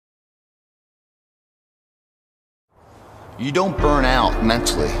You don't burn out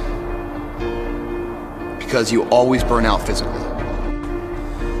mentally because you always burn out physically.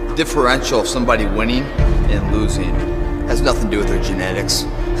 The differential of somebody winning and losing has nothing to do with their genetics,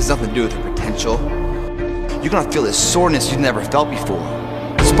 has nothing to do with their potential. You're gonna feel this soreness you've never felt before.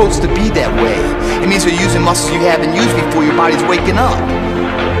 It's supposed to be that way. It means you're using muscles you haven't used before your body's waking up.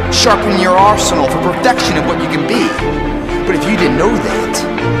 Sharpening your arsenal for perfection of what you can be. But if you didn't know that,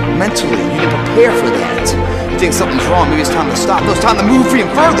 mentally, you didn't prepare for that, you think something's wrong, maybe it's time to stop. No, it's time to move even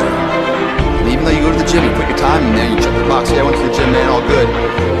further. And even though you go to the gym, you put your time in there, you check the box, yeah, I went to the gym, man, all good.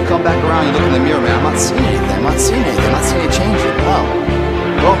 You come back around, you look in the mirror, man, I'm not seeing anything, I'm not seeing anything, I'm not seeing any change yet, no.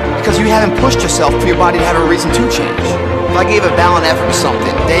 Well, because you haven't pushed yourself for your body to have a reason to change. If I gave a valiant effort to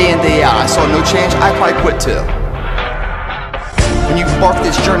something, day in, day out, I saw no change, I'd probably quit too. When you embark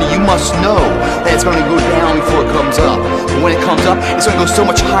this journey, you must know that it's going to go down before it comes up. And when it comes up, it's going to go so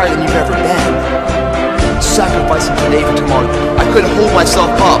much higher than you've ever been. Sacrificing today for tomorrow. I couldn't hold myself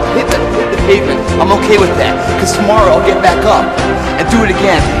up. Hit the pavement. I'm okay with that. Because tomorrow I'll get back up and do it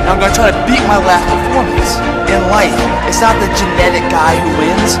again. And I'm going to try to beat my last performance in life. It's not the genetic guy who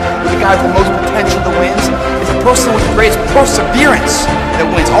wins, or the guy with the most potential that wins. It's the person with the greatest perseverance that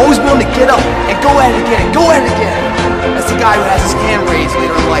wins. Always willing to get up and go at it again and go at it again. That's the guy who has his hand raised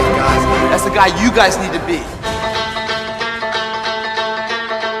later in life, guys. That's the guy you guys need to be.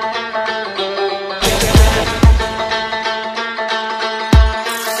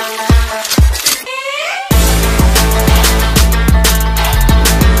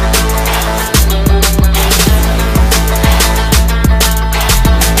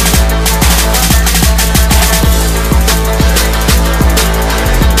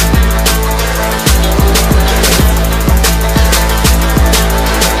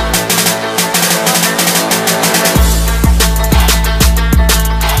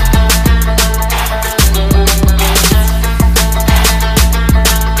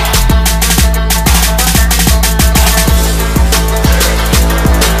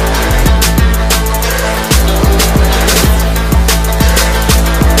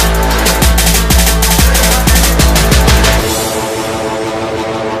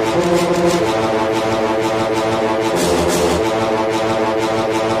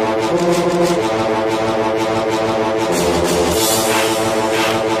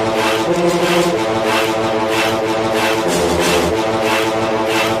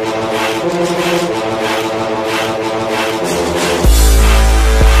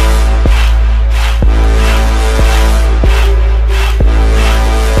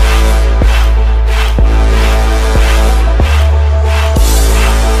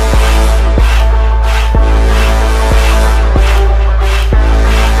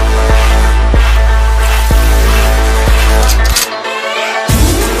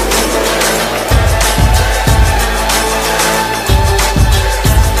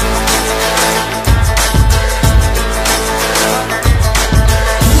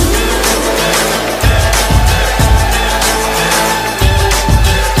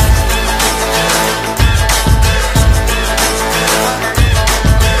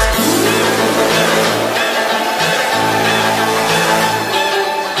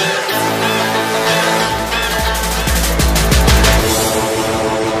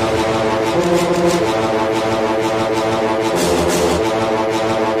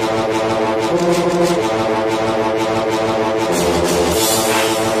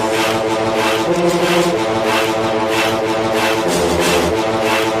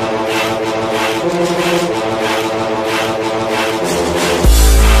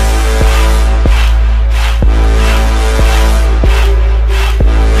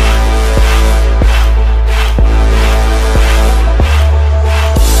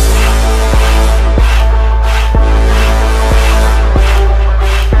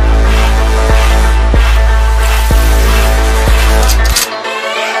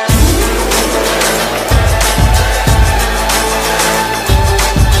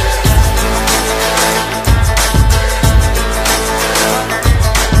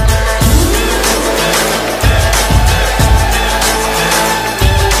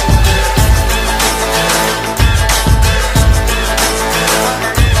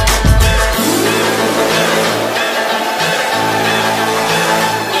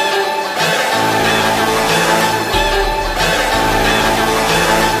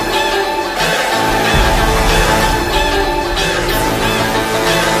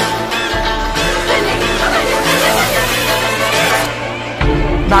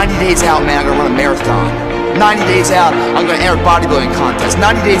 90 days out, man, I'm gonna run a marathon. 90 days out, I'm gonna enter a bodybuilding contest.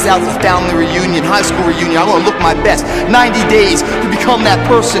 90 days out, the family reunion, high school reunion, I'm gonna look my best. 90 days to become that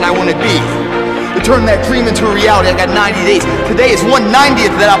person I wanna be. The to turn that dream into a reality. I got 90 days. Today is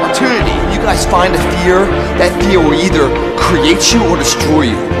 1/90th of that opportunity. You guys find a fear, that fear will either create you or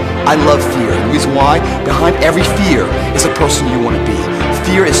destroy you. I love fear. The reason why? Behind every fear is the person you want to be.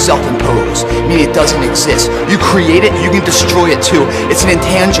 Fear is self-imposed, meaning it doesn't exist. You create it, you can destroy it too. It's an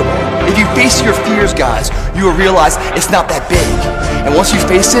intangible. If you face your fears, guys, you will realize it's not that big. And once you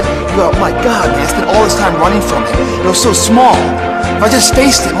face it, you go, oh my God, man, I spent all this time running from it. It was so small. If I just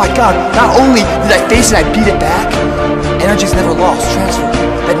faced it, my God, not only did I face it, I beat it back, energy's never lost, transferred.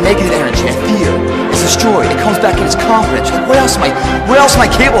 That negative energy, that fear, is destroyed. It comes back in its confidence. Like, what else am I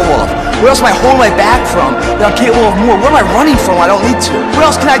capable of? What else am I holding my back from that I'm capable of more? What am I running from I don't need to? What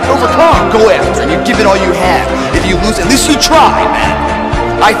else can I overcome? Go after it. You give it all you have. If you lose, at least you try, man.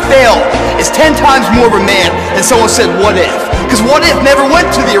 I failed. It's 10 times more of a man than someone said, what if? Because what if never went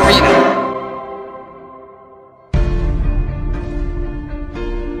to the arena.